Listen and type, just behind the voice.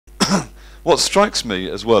what strikes me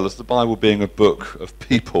as well as the Bible being a book of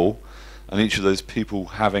people, and each of those people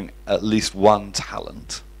having at least one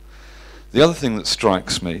talent, the other thing that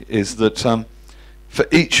strikes me is that for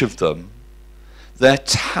each of them, their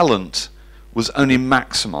talent was only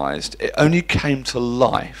maximized. It only came to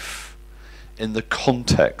life in the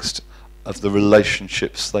context of the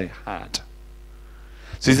relationships they had.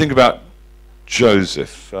 So you think about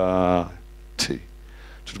Joseph, talking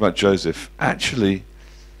about Joseph, actually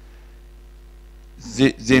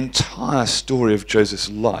the entire story of Joseph's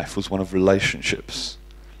life was one of relationships.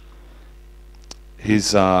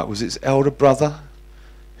 His was his elder brother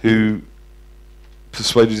who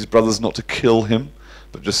persuaded his brothers not to kill him,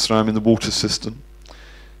 but just throw him in the water cistern.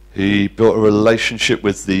 He built a relationship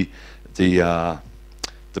with the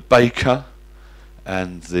baker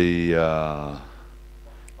and the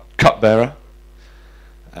cupbearer,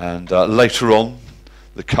 and later on,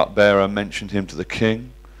 the cupbearer mentioned him to the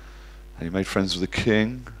king, and he made friends with the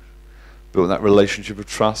king, built that relationship of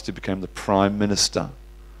trust. He became the prime minister.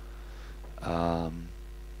 So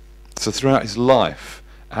throughout his life,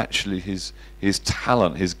 actually his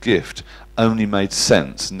talent, his gift, only made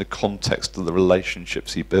sense in the context of the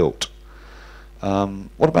relationships he built.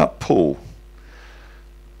 What about Paul?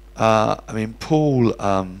 I mean, Paul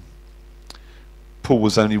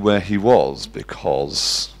was only where he was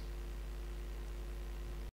because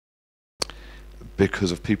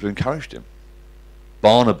of people who encouraged him.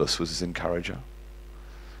 Barnabas was his encourager,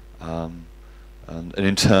 and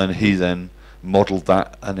in turn he then modelled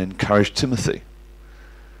that and encouraged Timothy.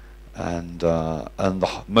 And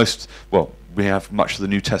we have much of the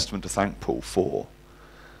New Testament to thank Paul for,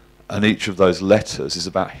 and each of those letters is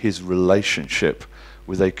about his relationship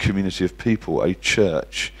with a community of people, a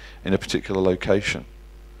church in a particular location.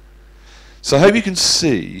 So I hope you can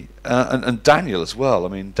see, and Daniel as well. I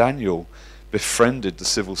mean, Daniel befriended the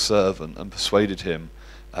civil servant and persuaded him,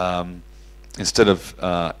 instead of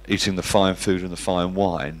eating the fine food and the fine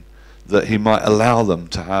wine, that he might allow them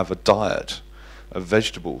to have a diet of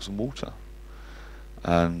vegetables and water.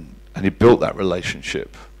 And he built that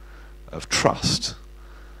relationship of trust.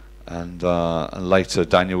 And later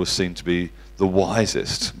Daniel was seen to be the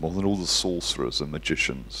wisest, more than all the sorcerers and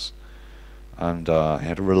magicians. And he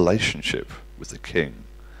had a relationship with the king.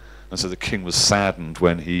 And so the king was saddened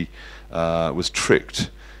when he was tricked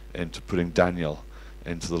into putting Daniel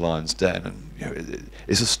into the lion's den. And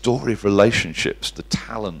it's a story of relationships. The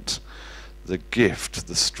talent, the gift,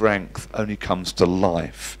 the strength only comes to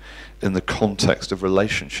life in the context of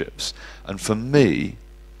relationships. And for me,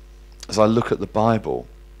 as I look at the Bible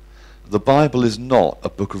is not a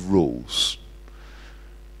book of rules.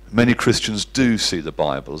 Many Christians do see the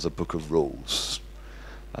Bible as a book of rules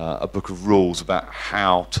about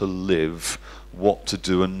how to live, what to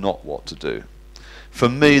do and not what to do. For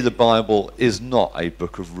me, the Bible is not a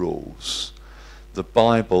book of rules. The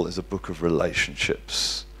Bible is a book of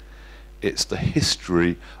relationships. It's the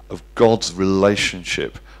history of God's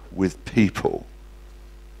relationship with people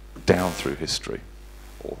down through history,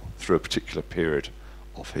 or through a particular period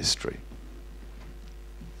of history.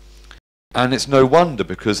 And it's no wonder,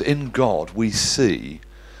 because in God we see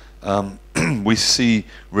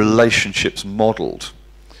relationships modelled.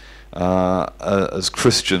 As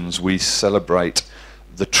Christians, we celebrate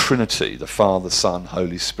the Trinity, the Father, Son,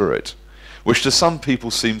 Holy Spirit, which to some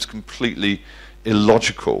people seems completely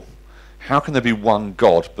illogical. How can there be one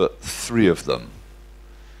God but three of them?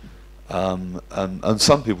 And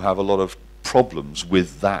some people have a lot of problems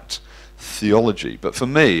with that theology. But for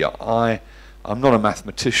me, I'm not a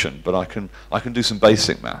mathematician, but I can do some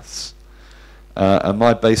basic maths. And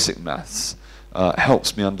my basic maths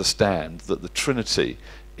helps me understand that the Trinity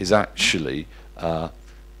is actually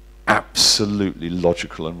absolutely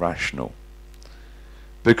logical and rational.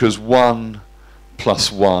 Because 1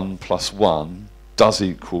 plus 1 plus 1 does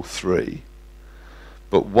equal 3.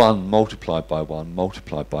 But 1 multiplied by 1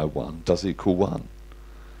 multiplied by 1 does equal 1.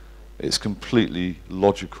 It's completely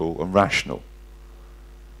logical and rational.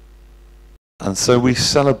 And so we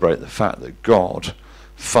celebrate the fact that God,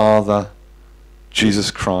 Father,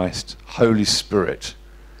 Jesus Christ, Holy Spirit,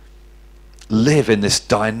 live in this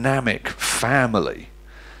dynamic family.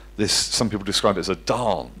 Some people describe it as a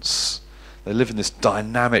dance. They live in this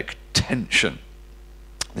dynamic tension,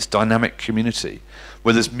 this dynamic community,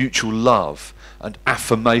 where there's mutual love and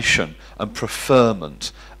affirmation and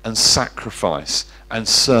preferment and sacrifice and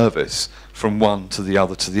service from one to the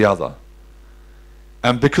other to the other.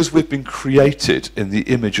 And because we've been created in the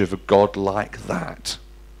image of a God like that,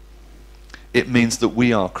 it means that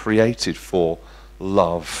we are created for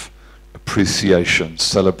love, appreciation,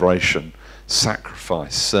 celebration,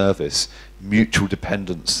 sacrifice, service, mutual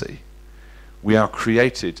dependency. We are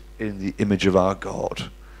created in the image of our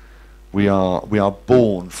God. We are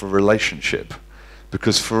born for relationship,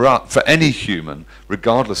 because for any human,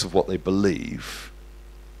 regardless of what they believe,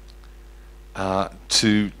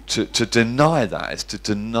 to deny that is to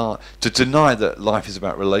deny that life is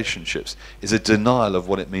about relationships is a denial of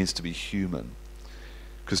what it means to be human.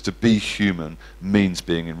 Because to be human means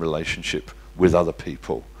being in relationship with other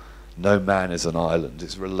people. No man is an island.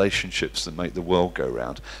 It's relationships that make the world go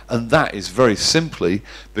round. And that is very simply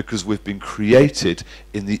because we've been created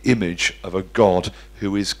in the image of a God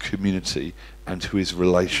who is community and who is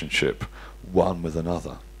relationship, one with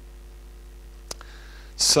another.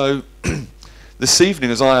 So this evening,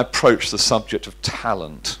 as I approach the subject of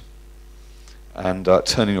talent and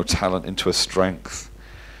turning your talent into a strength,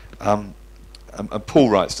 and Paul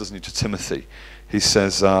writes, doesn't he, to Timothy, he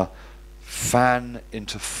says, fan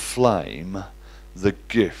into flame the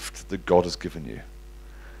gift that God has given you.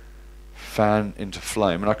 Fan into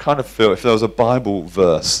flame. And I kind of feel if there was a Bible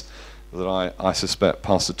verse that I suspect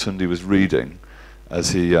Pastor Tundi was reading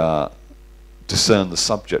as he discerned the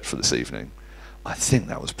subject for this evening, I think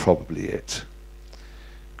that was probably it.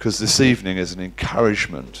 Because this evening is an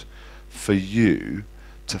encouragement for you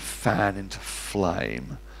to fan into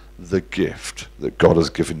flame the gift that God has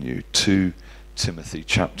given you. 2 Timothy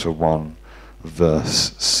chapter 1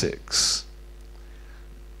 verse 6.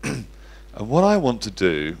 And what I want to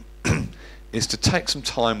do is to take some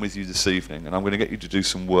time with you this evening, and I'm going to get you to do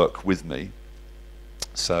some work with me.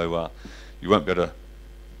 So you won't be able to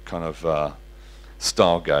kind of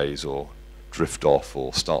stargaze or drift off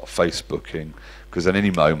or start Facebooking, because at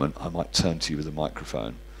any moment I might turn to you with a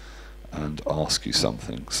microphone and ask you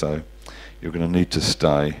something. So you're going to need to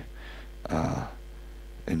stay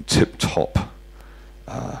in tip-top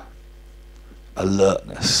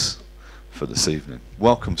alertness for this evening.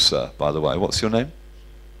 Welcome, sir, by the way. What's your name?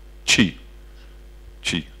 Chi.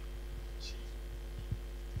 Chi.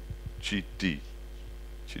 GD. GD.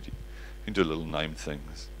 You can do a little name thing.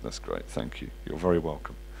 That's great. Thank you. You're very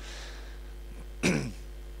welcome.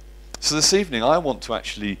 So this evening I want to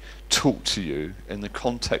actually talk to you in the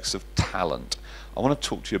context of talent. I want to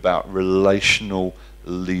talk to you about relational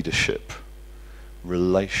leadership.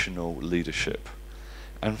 Relational leadership.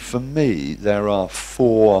 And for me, there are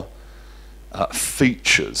 4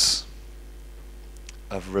 features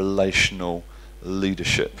of relational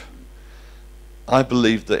leadership. I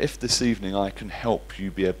believe that if this evening I can help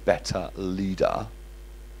you be a better leader,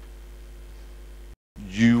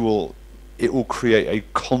 it will create a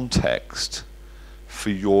context for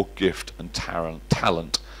your gift and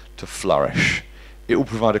talent to flourish. It will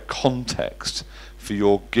provide a context for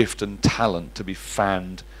your gift and talent to be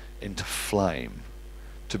fanned into flame,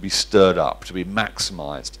 to be stirred up, to be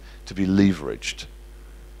maximized, to be leveraged.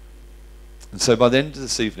 And so by the end of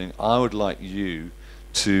this evening, I would like you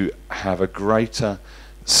to have a greater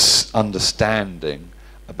understanding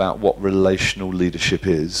about what relational leadership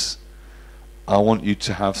is. I want you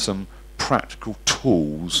to have some practical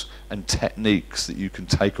tools and techniques that you can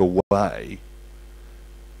take away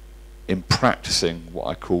in practicing what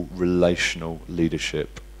I call relational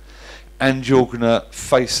leadership. And you're going to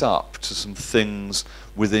face up to some things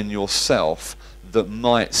within yourself that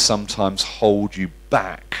might sometimes hold you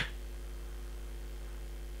back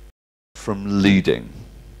from leading.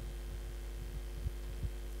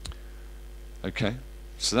 Okay?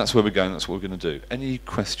 So that's where we're going, that's what we're going to do. Any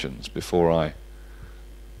questions before I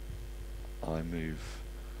move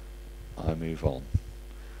on?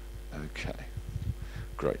 Okay,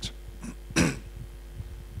 great.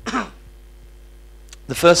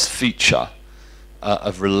 The first feature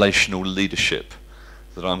of relational leadership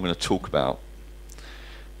that I'm going to talk about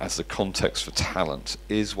as the context for talent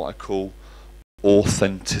is what I call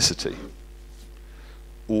authenticity.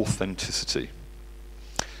 Authenticity.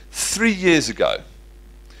 3 years ago,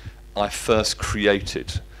 I first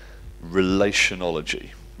created Relationology.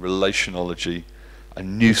 Relationology, a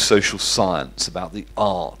new social science about the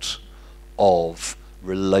art of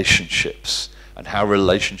relationships and how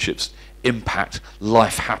relationships impact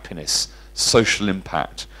life happiness, social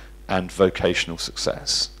impact, and vocational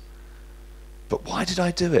success. But why did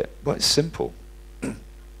I do it? Well, it's simple.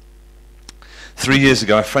 3 years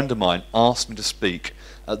ago, a friend of mine asked me to speak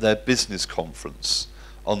at their business conference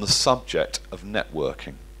on the subject of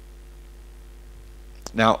networking.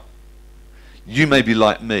 Now, you may be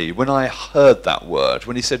like me. When I heard that word,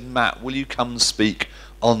 when he said, Matt, will you come and speak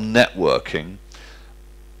on networking,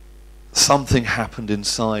 something happened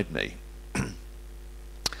inside me.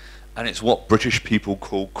 And it's what British people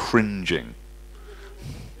call cringing.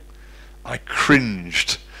 I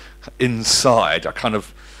cringed inside. I kind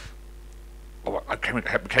of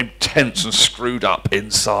became tense and screwed up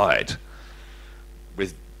inside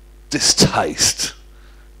with distaste.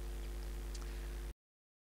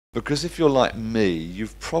 Because if you're like me,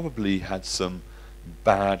 you've probably had some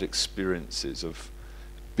bad experiences of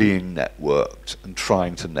being networked and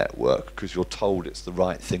trying to network because you're told it's the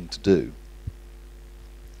right thing to do.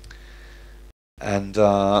 And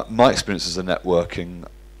my experiences of networking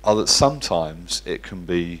are that sometimes it can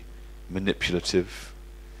be manipulative,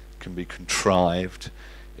 it can be contrived,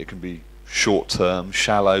 it can be short-term,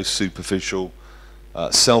 shallow, superficial,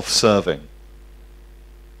 self-serving.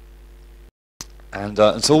 And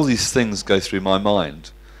so all these things go through my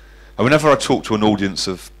mind. And whenever I talk to an audience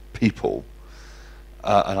of people,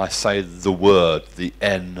 and I say the word, the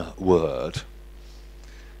N word,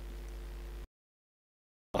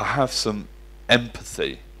 I have some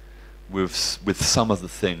empathy with some of the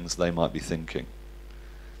things they might be thinking.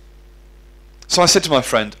 So I said to my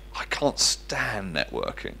friend, I can't stand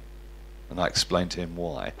networking. And I explained to him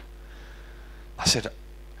why. I said,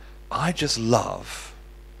 I just love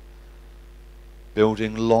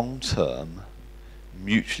building long-term,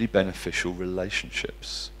 mutually beneficial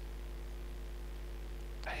relationships.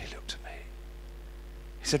 And he looked at me.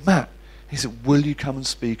 He said, Matt, he said, will you come and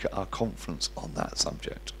speak at our conference on that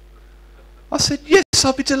subject? I said, yes,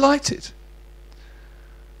 I'll be delighted.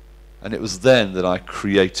 And it was then that I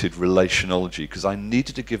created Relationology, because I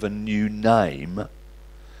needed to give a new name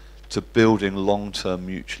to building long-term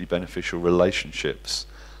mutually beneficial relationships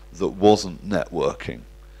that wasn't networking.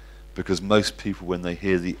 Because most people, when they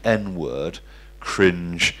hear the N word,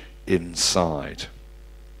 cringe inside.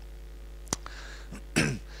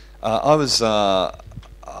 I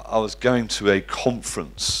was going to a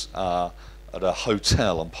conference at a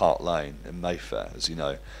hotel on Park Lane in Mayfair, as you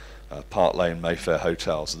know. Park Lane Mayfair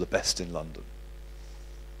hotels are the best in London.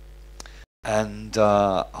 And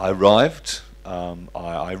I arrived,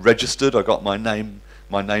 I registered, I got my name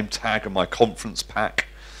tag and my conference pack.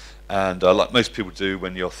 And like most people do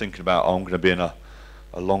when you're thinking about, oh, I'm going to be in a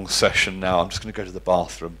long session now, I'm just going to go to the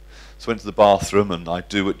bathroom. So I went to the bathroom, and I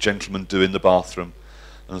do what gentlemen do in the bathroom.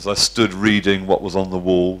 And as I stood reading what was on the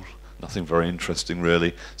wall, nothing very interesting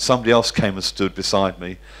really, somebody else came and stood beside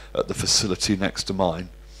me at the facility next to mine.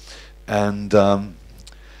 And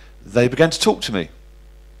they began to talk to me.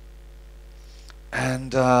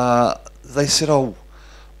 And they said, oh,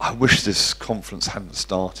 I wish this conference hadn't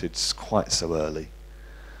started quite so early.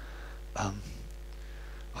 I'm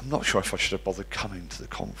not sure if I should have bothered coming to the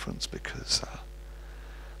conference because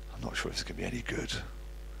I'm not sure if it's going to be any good.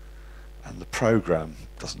 And the program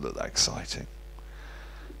doesn't look that exciting.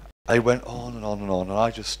 They went on and on and on, and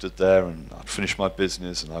I just stood there, and I'd finished my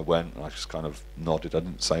business, and I went, and I just kind of nodded. I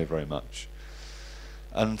didn't say very much.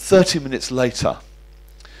 And 30 minutes later,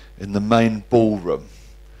 in the main ballroom,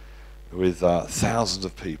 with thousands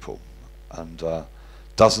of people, and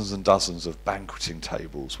dozens and dozens of banqueting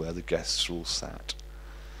tables where the guests all sat,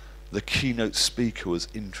 the keynote speaker was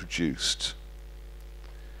introduced.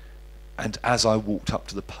 And as I walked up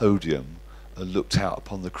to the podium and looked out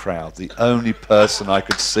upon the crowd, the only person I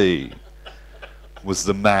could see was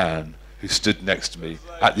the man who stood next to me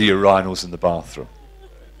at the urinals in the bathroom.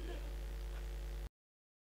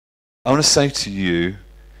 I want to say to you,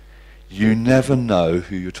 you never know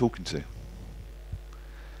who you're talking to.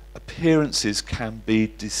 Appearances can be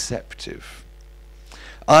deceptive.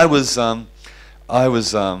 I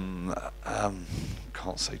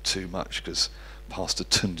can't say too much because Pastor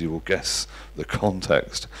Tundi will guess the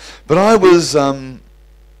context. But I was in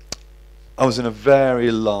a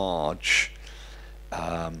very large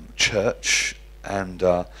church, and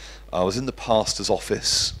I was in the pastor's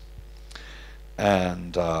office,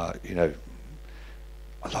 and you know,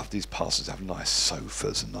 I love these pastors have nice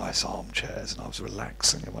sofas and nice armchairs, and I was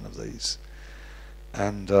relaxing in one of these.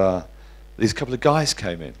 And these couple of guys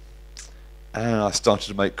came in, and I started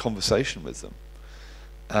to make conversation with them.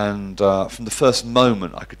 And from the first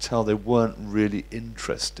moment, I could tell they weren't really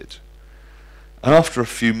interested. And after a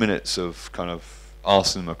few minutes of kind of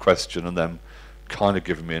asking them a question and them kind of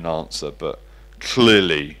giving me an answer, but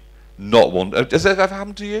clearly not wanting, has that ever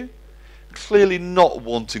happened to you? Clearly not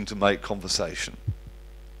wanting to make conversation.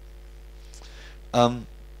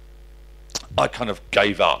 I kind of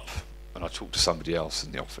gave up, and I talked to somebody else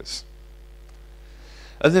in the office.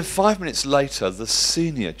 And then 5 minutes later, the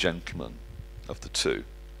senior gentleman of the two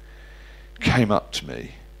came up to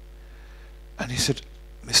me, and he said,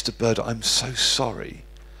 Mr. Bird, I'm so sorry,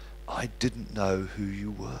 I didn't know who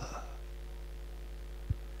you were.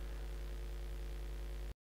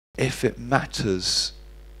 If it matters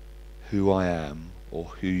who I am or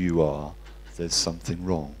who you are, there's something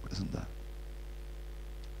wrong, isn't there?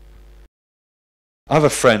 I have a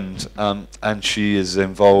friend, and she is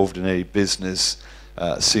involved in a business,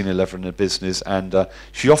 senior level in a business, and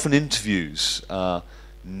she often interviews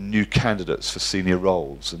new candidates for senior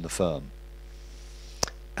roles in the firm.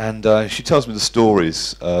 And she tells me the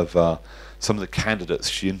stories of some of the candidates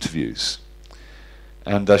she interviews.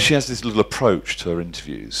 And she has this little approach to her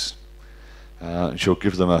interviews. She'll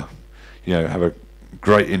give them have a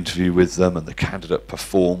great interview with them, and the candidate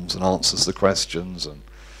performs and answers the questions, and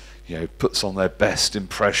puts on their best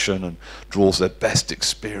impression and draws their best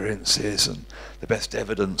experiences and the best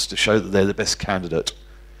evidence to show that they're the best candidate.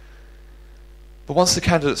 But once the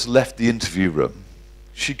candidate's left the interview room,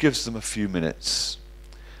 she gives them a few minutes,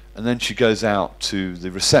 and then she goes out to the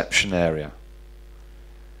reception area.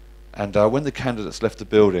 And when the candidate's left the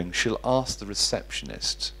building, she'll ask the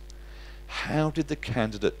receptionist, how did the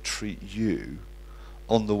candidate treat you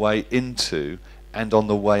on the way into and on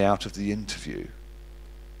the way out of the interview?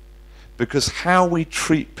 Because how we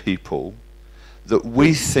treat people that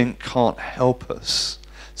we think can't help us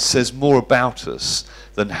says more about us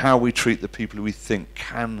than how we treat the people who we think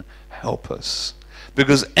can help us.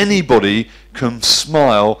 Because anybody can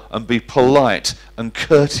smile and be polite and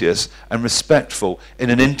courteous and respectful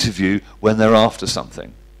in an interview when they're after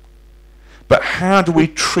something. But how do we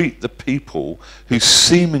treat the people who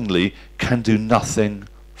seemingly can do nothing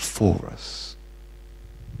for us?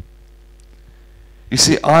 You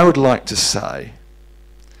see, I would like to say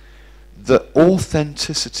that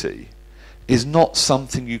authenticity is not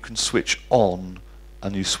something you can switch on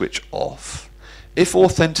and you switch off. If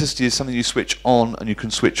authenticity is something you switch on and you can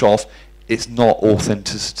switch off, it's not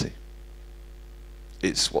authenticity.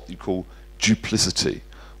 It's what you call duplicity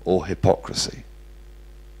or hypocrisy.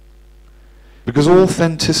 Because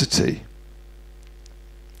authenticity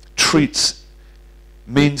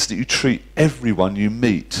means that you treat everyone you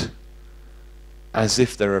meet as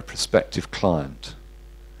if they're a prospective client.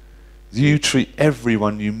 You treat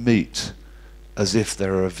everyone you meet as if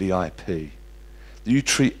they're a VIP. You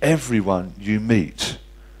treat everyone you meet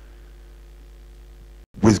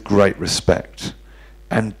with great respect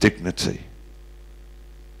and dignity.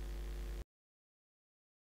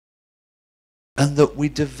 And that we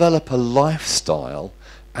develop a lifestyle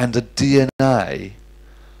and a DNA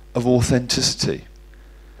of authenticity.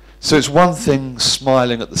 So it's one thing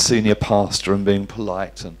smiling at the senior pastor and being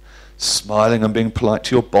polite, and smiling and being polite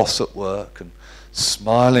to your boss at work, and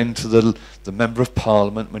smiling to the member of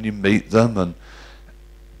parliament when you meet them, and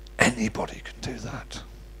anybody can do that.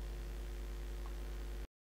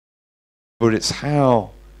 But it's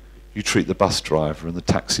how you treat the bus driver and the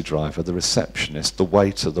taxi driver, the receptionist, the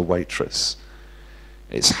waiter, the waitress.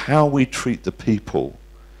 It's how we treat the people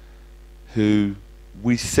who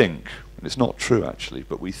we think, and it's not true actually,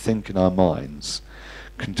 but we think in our minds,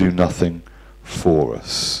 can do nothing for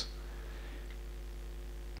us.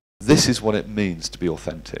 This is what it means to be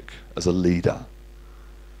authentic as a leader.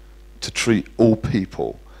 To treat all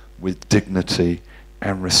people with dignity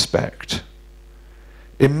and respect.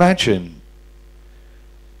 Imagine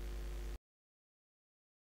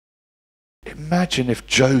if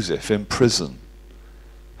Joseph in prison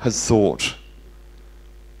had thought,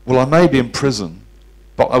 well, I may be in prison,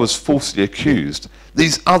 but I was falsely accused.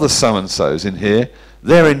 These other so-and-sos in here,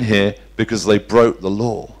 they're in here because they broke the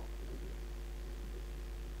law.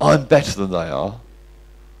 I'm better than they are,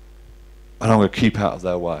 and I'm going to keep out of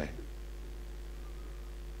their way.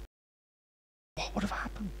 What would have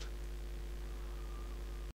happened?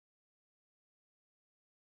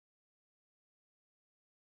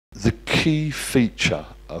 The key feature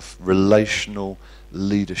of relational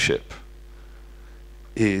leadership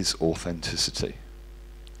is authenticity.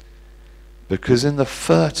 Because in the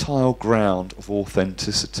fertile ground of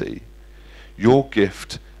authenticity, your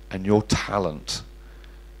gift and your talent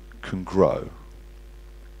can grow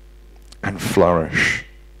and flourish.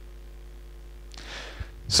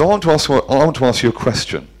 So I want to ask you a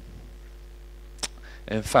question.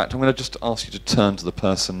 In fact, I'm going to just ask you to turn to the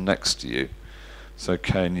person next to you. So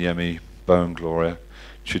Kane, Yemi, Bo and Gloria,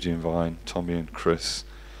 Chidi and Vine, Tommy and Chris,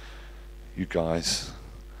 you guys,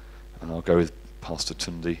 and I'll go with Pastor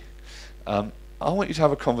Tundi. I want you to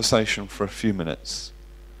have a conversation for a few minutes.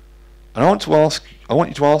 And I want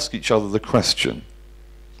you to ask each other the question,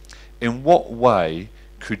 in what way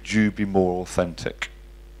could you be more authentic?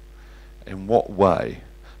 In what way?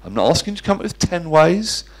 I'm not asking you to come up with 10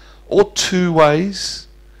 ways or 2 ways.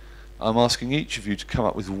 I'm asking each of you to come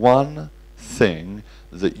up with one thing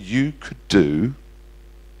that you could do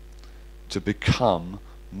to become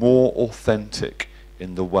more authentic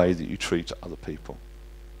in the way that you treat other people.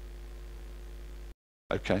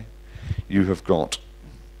 Okay? You have got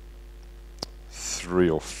 3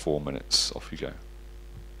 or 4 minutes. Off you go.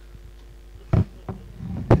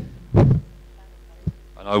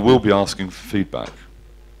 And I will be asking for feedback.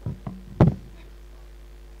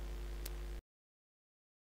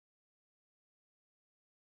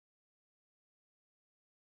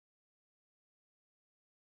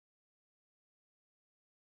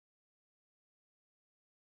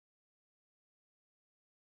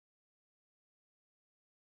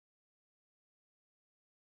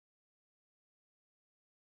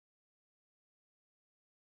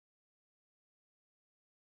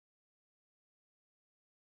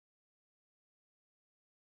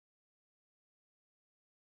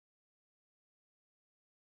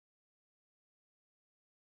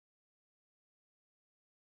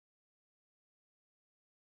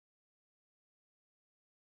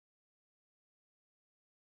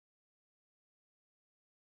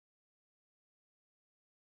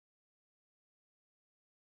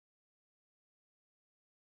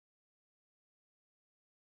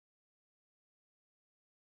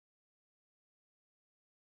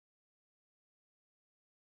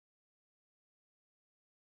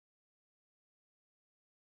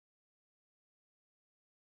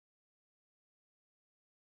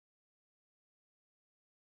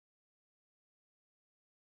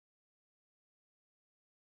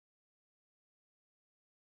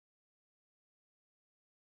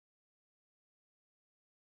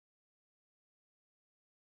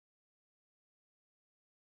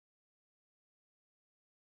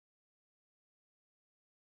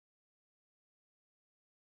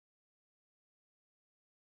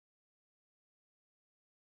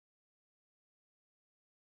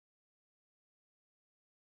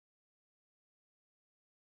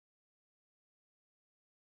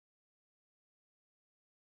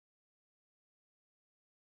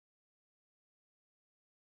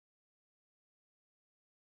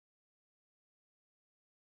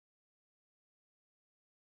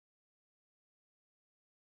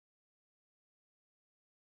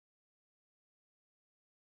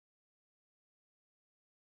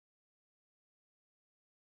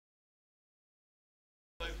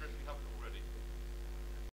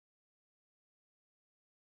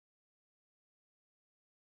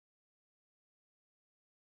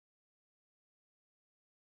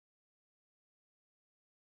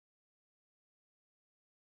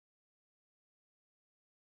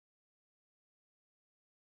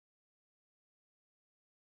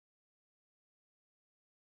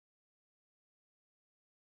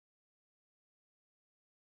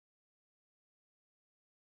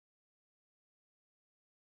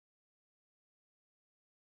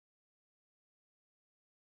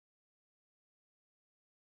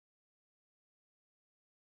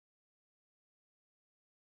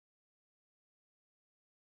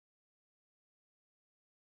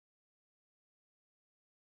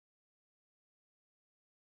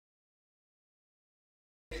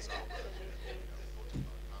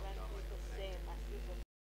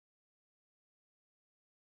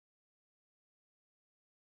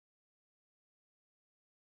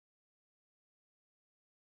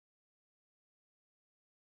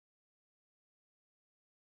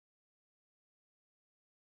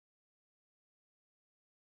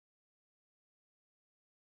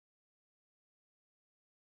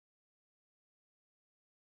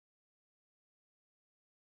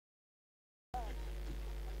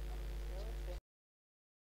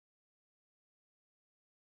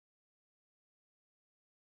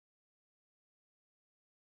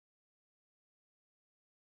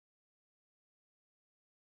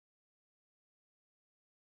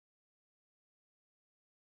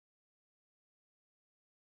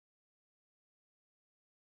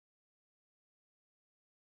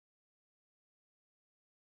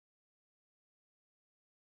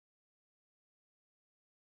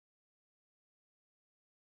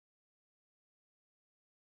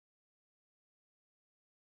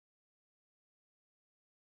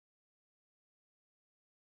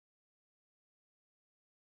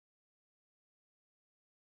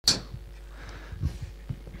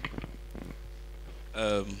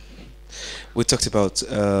 Um, we talked about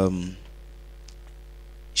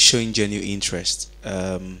showing genuine interest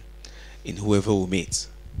in whoever we meet.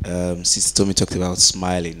 Sister Tommy talked about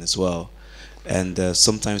smiling as well. And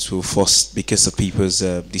sometimes we're forced, because of people's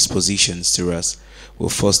dispositions to us, we're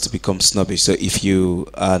forced to become snobbish. So if you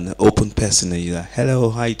are an open person and you're like, hello,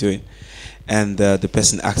 how you doing? And the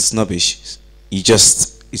person acts snobbish, it's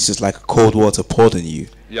just like cold water poured on you.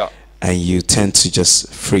 Yeah. And you tend to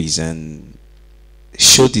just freeze and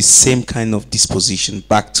show the same kind of disposition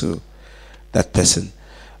back to that person.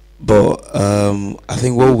 But I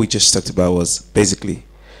think what we just talked about was basically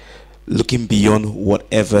looking beyond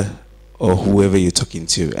whatever or whoever you're talking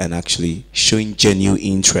to and actually showing genuine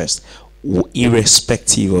interest.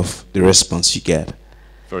 irrespective of the response you get.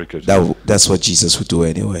 Very good. That's what Jesus would do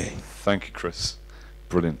anyway. Thank you, Chris.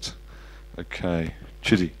 Brilliant. Okay,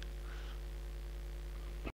 Chidi.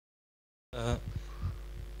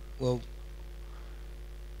 Well,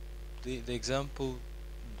 the example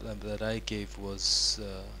that I gave was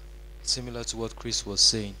similar to what Chris was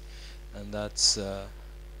saying, and that's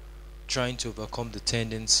trying to overcome the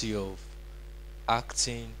tendency of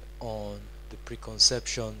acting on the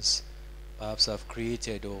preconceptions perhaps I've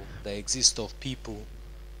created or that exist of people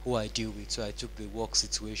who I deal with. So I took the work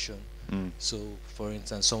situation. So for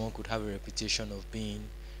instance, someone could have a reputation of being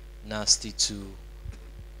nasty to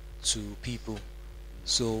people.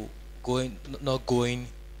 So not going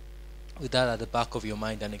with that at the back of your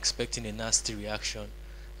mind and expecting a nasty reaction,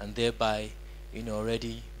 and thereby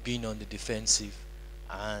already being on the defensive,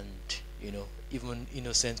 and even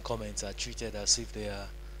innocent comments are treated as if they are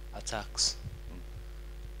attacks.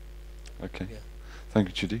 Okay. Yeah. Thank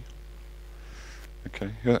you, Chidi.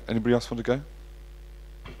 Okay. Yeah, anybody else want to go?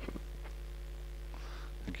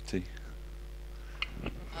 Thank you, T.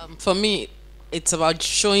 For me, it's about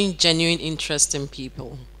showing genuine interest in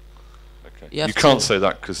people. Okay. You You can't say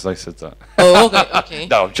that because they said that. Oh, okay, okay.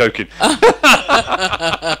 No, I'm joking.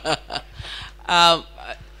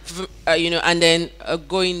 And then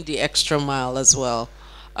going the extra mile as well.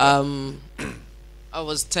 I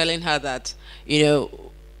was telling her that,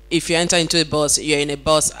 if you enter into a bus, you're in a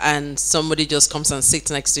bus and somebody just comes and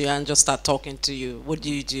sits next to you and just start talking to you. What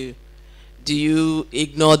do? Do you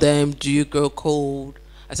ignore them? Do you grow cold?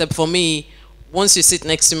 I said, for me, once you sit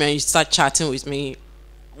next to me and you start chatting with me,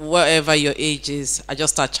 whatever your age is, I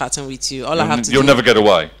just start chatting with you. All I have to You'll do, never get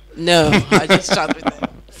away. No, I just chat with them.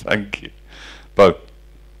 Thank you. Bo.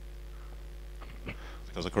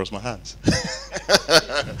 Because I crossed my hands.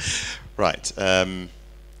 Right.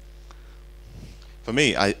 For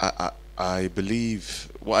me, I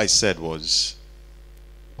believe what I said was,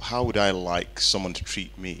 how would I like someone to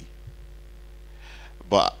treat me?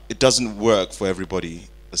 But it doesn't work for everybody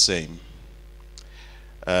the same.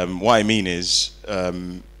 What I mean is,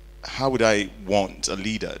 how would I want a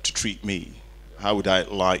leader to treat me? How would I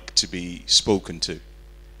like to be spoken to?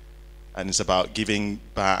 And it's about giving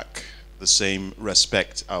back the same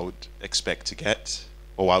respect I would expect to get,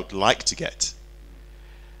 or I would like to get.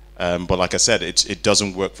 But like I said, it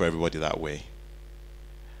doesn't work for everybody that way.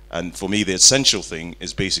 And for me, the essential thing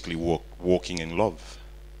is basically walking in love.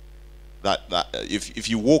 That if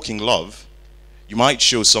you walk in love, you might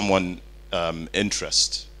show someone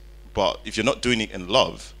interest, but if you're not doing it in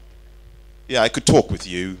love, yeah, I could talk with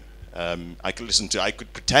you, I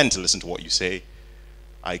could pretend to listen to what you say,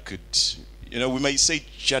 I could, we may say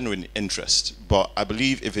genuine interest, but I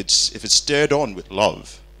believe if it's stirred on with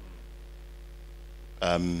love.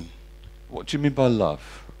 What do you mean by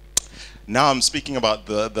love? Now I'm speaking about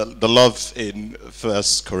the love in 1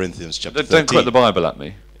 Corinthians chapter 13. Don't quote the Bible at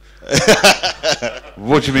me.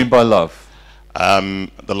 What do you mean by love?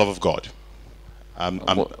 The love of God. Tell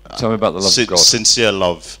me about the love of God. Sincere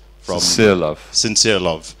love. Sincere love. Sincere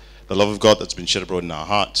love. The love of God that's been shed abroad in our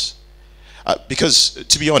hearts. Because,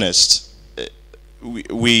 to be honest,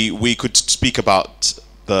 we could speak about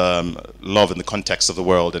the love in the context of the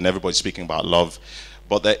world, and everybody's speaking about love,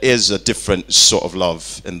 but there is a different sort of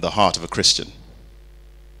love in the heart of a Christian.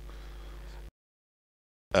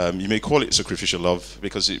 You may call it sacrificial love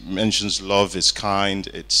because it mentions love is kind,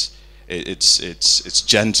 it's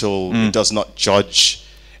gentle, it does not judge,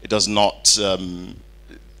 it does not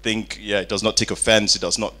it does not take offense, it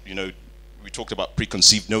does not, we talked about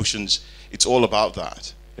preconceived notions. It's all about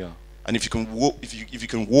that. Yeah. And if you can walk, if you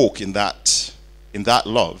can walk in that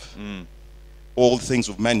love, all the things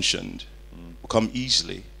we've mentioned will come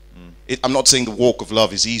easily. I'm not saying the walk of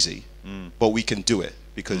love is easy, but we can do it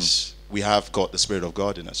because we have got the Spirit of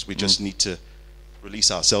God in us. We just need to release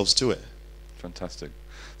ourselves to it. Fantastic.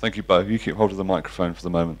 Thank you, Bo. You keep hold of the microphone for the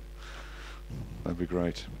moment. That'd be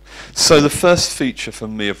great. So the first feature for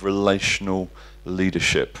me of relational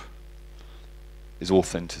leadership is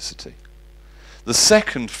authenticity. The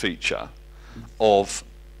second feature of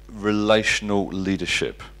relational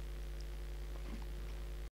leadership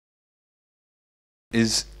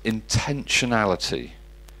is intentionality.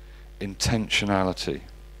 Intentionality.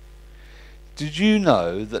 Did you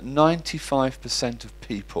know that 95% of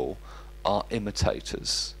people are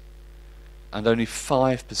imitators and only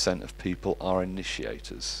 5% of people are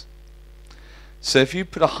initiators? So if you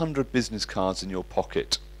put 100 business cards in your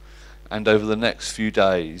pocket and over the next few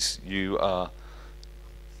days you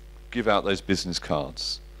give out those business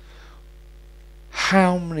cards,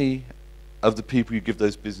 how many of the people you give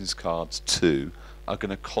those business cards to are going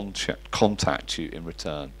to contact you in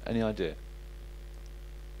return? Any idea?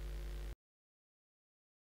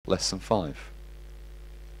 Less than 5.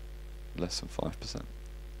 Less than 5%.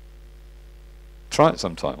 Try it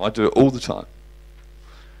sometime. I do it all the time.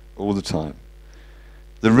 All the time.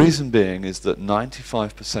 The reason being is that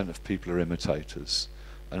 95% of people are imitators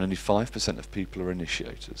and only 5% of people are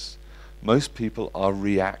initiators. Most people are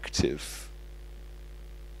reactive.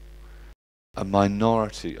 A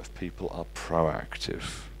minority of people are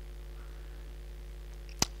proactive.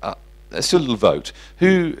 Let's do a little vote.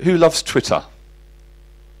 Who loves Twitter?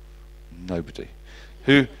 Nobody.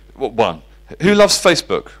 One. Who loves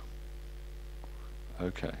Facebook?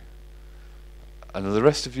 Okay. And the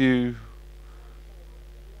rest of you?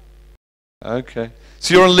 Okay.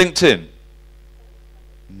 So you're on LinkedIn?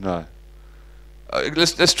 No.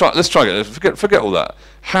 Let's try again. Forget all that.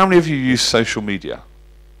 How many of you use social media?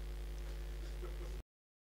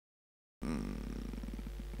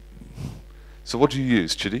 So what do you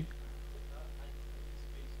use, Chidi?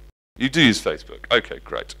 You do use Facebook. Okay,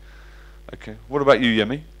 great. Okay. What about you,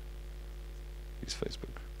 Yemi? Use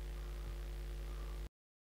Facebook.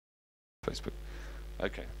 Facebook.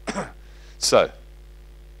 Okay. So,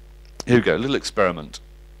 here we go, a little experiment.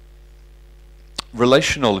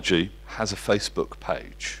 Relationology has a Facebook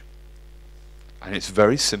page, and it's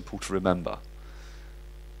very simple to remember.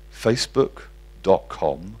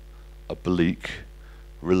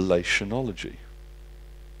 Facebook.com/relationology.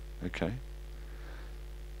 Okay?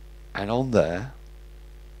 And on there,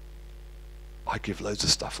 I give loads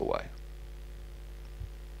of stuff away.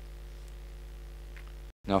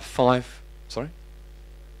 Now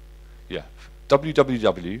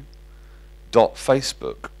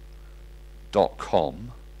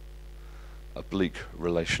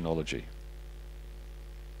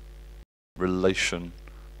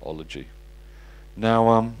Relationology.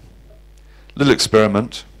 Now, little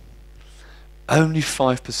experiment. Only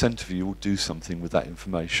 5% of you will do something with that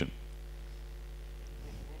information.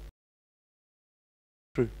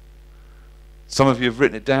 True. Some of you have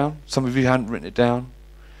written it down, some of you haven't written it down.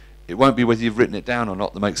 It won't be whether you've written it down or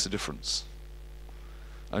not that makes the difference.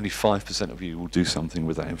 Only 5% of you will do something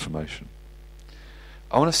with that information.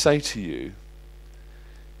 I want to say to you,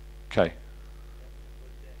 okay.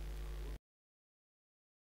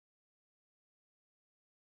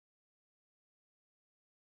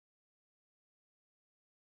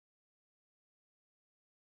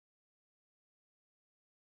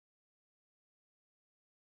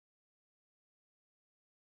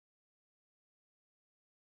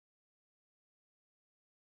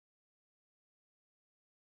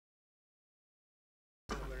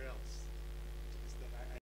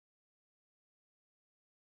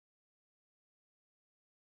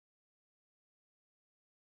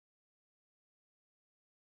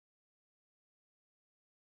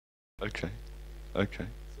 Okay, okay.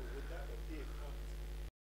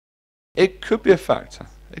 It could be a factor.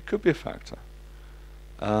 It could be a factor.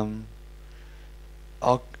 I'll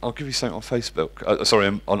give you something on Facebook.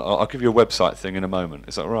 I'll give you a website thing in a moment.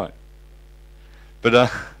 Is that right? But I'm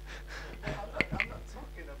not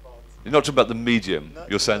talking about. you're not talking about the medium.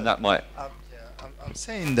 You're saying that might. I'm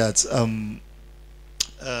saying that.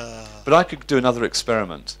 But I could do another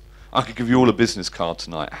experiment. I could give you all a business card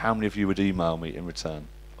tonight. How many of you would email me in return?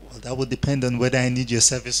 Well, that would depend on whether I need your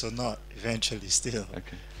service or not. Eventually, still.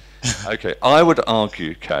 Okay. Okay. I would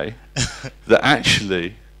argue, Kay, that actually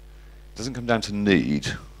it doesn't come down to need.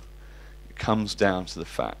 It comes down to the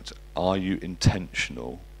fact: are you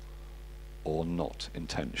intentional or not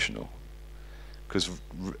intentional? Because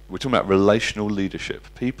we're talking about relational leadership.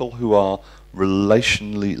 People who are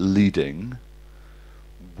relationally leading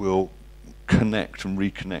will connect and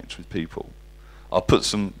reconnect with people. I'll put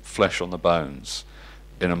some flesh on the bones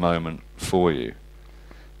in a moment for you.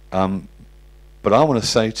 But I want to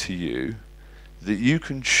say to you that you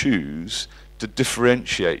can choose to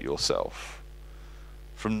differentiate yourself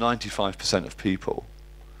from 95% of people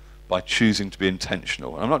by choosing to be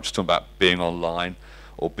intentional. And I'm not just talking about being online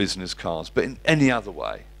or business cards, but in any other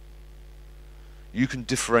way. You can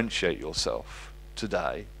differentiate yourself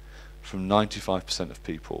today from 95% of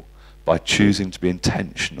people by choosing to be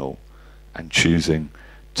intentional and choosing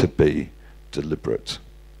to be deliberate.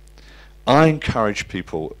 I encourage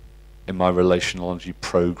people in my relationology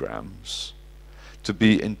programs to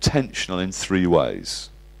be intentional in 3 ways.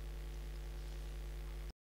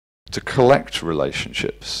 To collect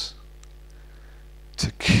relationships,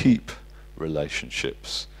 to keep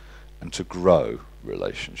relationships, and to grow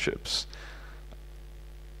relationships.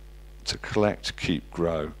 To collect, keep,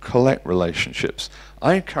 grow. Collect relationships.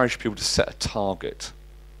 I encourage people to set a target.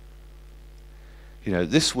 You know,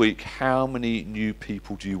 this week, how many new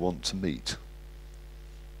people do you want to meet?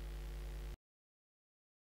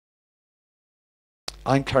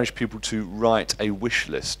 I encourage people to write a wish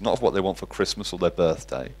list, not of what they want for Christmas or their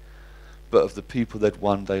birthday, but of the people they'd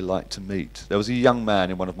one day like to meet. There was a young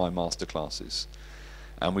man in one of my master classes,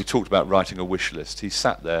 and we talked about writing a wish list. He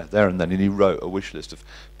sat there and then, and he wrote a wish list of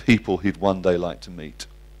people he'd one day like to meet.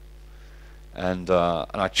 And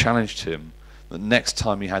I challenged him that next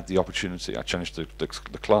time he had the opportunity, I challenged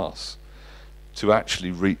the class to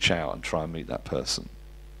actually reach out and try and meet that person.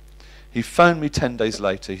 He phoned me 10 days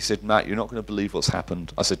later. He said, "Matt, you're not going to believe what's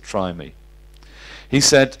happened." I said, "Try me." He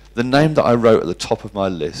said, "The name that I wrote at the top of my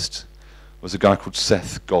list was a guy called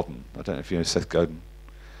Seth Godin." I don't know if you know Seth Godin.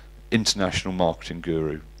 International marketing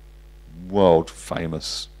guru. World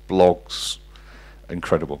famous. Blogs.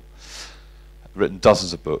 Incredible. Written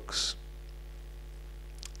dozens of books.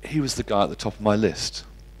 He was the guy at the top of my list.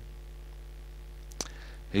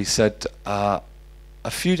 He said, a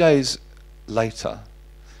few days later,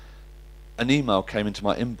 an email came into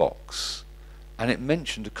my inbox, and it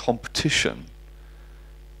mentioned a competition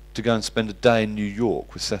to go and spend a day in New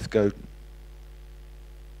York with Seth Godin.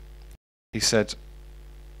 He said,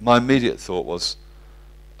 my immediate thought was,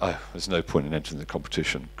 oh, there's no point in entering the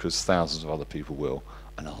competition because thousands of other people will,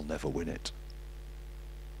 and I'll never win it.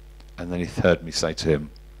 And then he heard me say to him,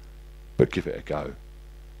 but give it a go.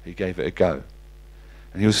 He gave it a go.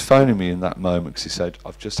 And he was phoning me in that moment because he said,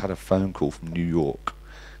 I've just had a phone call from New York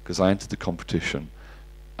because I entered the competition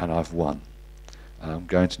and I've won. And I'm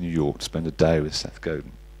going to New York to spend a day with Seth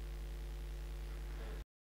Godin.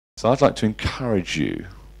 So I'd like to encourage you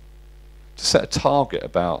to set a target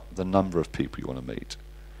about the number of people you want to meet.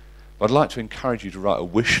 But I'd like to encourage you to write a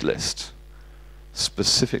wish list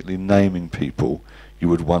specifically naming people you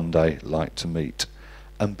would one day like to meet,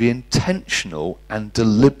 and be intentional and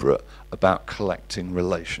deliberate about collecting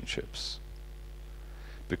relationships.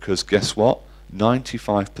 Because guess what?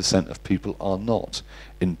 95% of people are not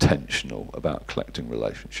intentional about collecting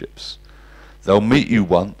relationships. They'll meet you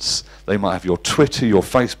once, they might have your Twitter, your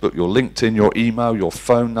Facebook, your LinkedIn, your email, your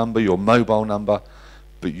phone number, your mobile number,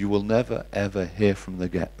 but you will never ever hear from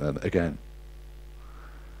them again.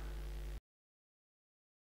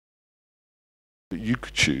 But you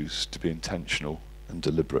could choose to be intentional and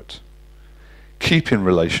deliberate. Keep in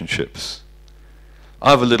relationships.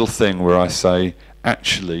 I have a little thing where I say,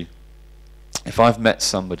 actually, if I've met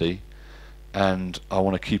somebody and I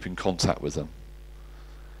want to keep in contact with them,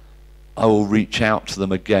 I will reach out to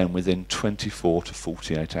them again within 24 to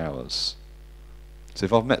 48 hours. So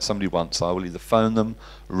if I've met somebody once, I will either phone them,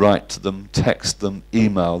 write to them, text them,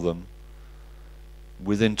 email them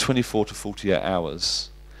within 24 to 48 hours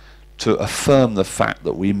to affirm the fact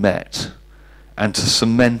that we met and to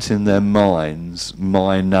cement in their minds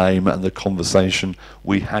my name and the conversation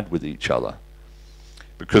we had with each other.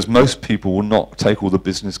 Because most people will not take all the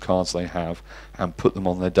business cards they have and put them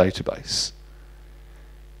on their database.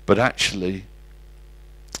 But actually,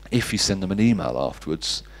 if you send them an email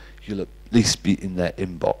afterwards, you'll at least be in their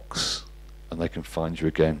inbox and they can find you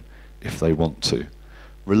again if they want to.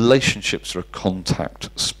 Relationships are a contact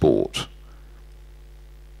sport.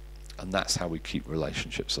 And that's how we keep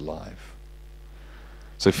relationships alive.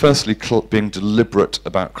 So firstly, being deliberate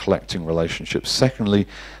about collecting relationships. Secondly,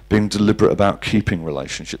 being deliberate about keeping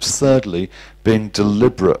relationships. Thirdly, being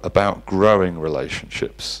deliberate about growing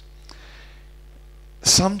relationships.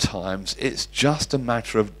 Sometimes it's just a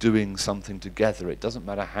matter of doing something together. It doesn't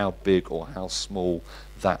matter how big or how small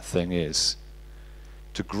that thing is.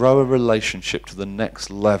 To grow a relationship to the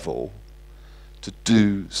next level, to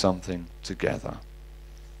do something together.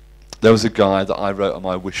 There was a guy that I wrote on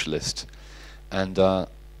my wish list, and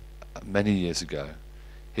many years ago.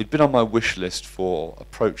 He'd been on my wish list for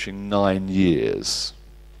approaching 9 years.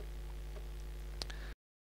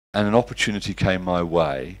 And an opportunity came my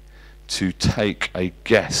way to take a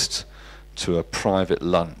guest to a private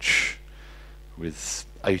lunch with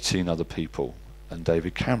 18 other people and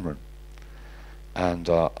David Cameron. And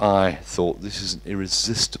I thought, this is an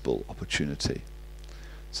irresistible opportunity.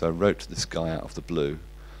 So I wrote to this guy out of the blue,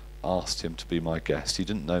 asked him to be my guest. He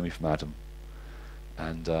didn't know me from Adam.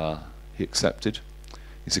 And he accepted.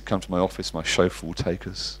 He said, come to my office, my chauffeur will take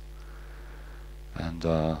us. And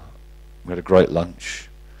we had a great lunch.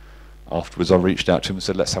 Afterwards I reached out to him and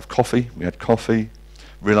said, let's have coffee. We had coffee.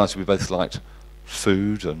 Realised we both liked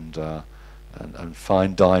food and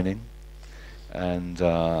fine dining. And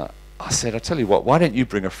I said, I tell you what, why don't you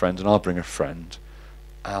bring a friend and I'll bring a friend.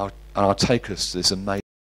 And I'll take us to this amazing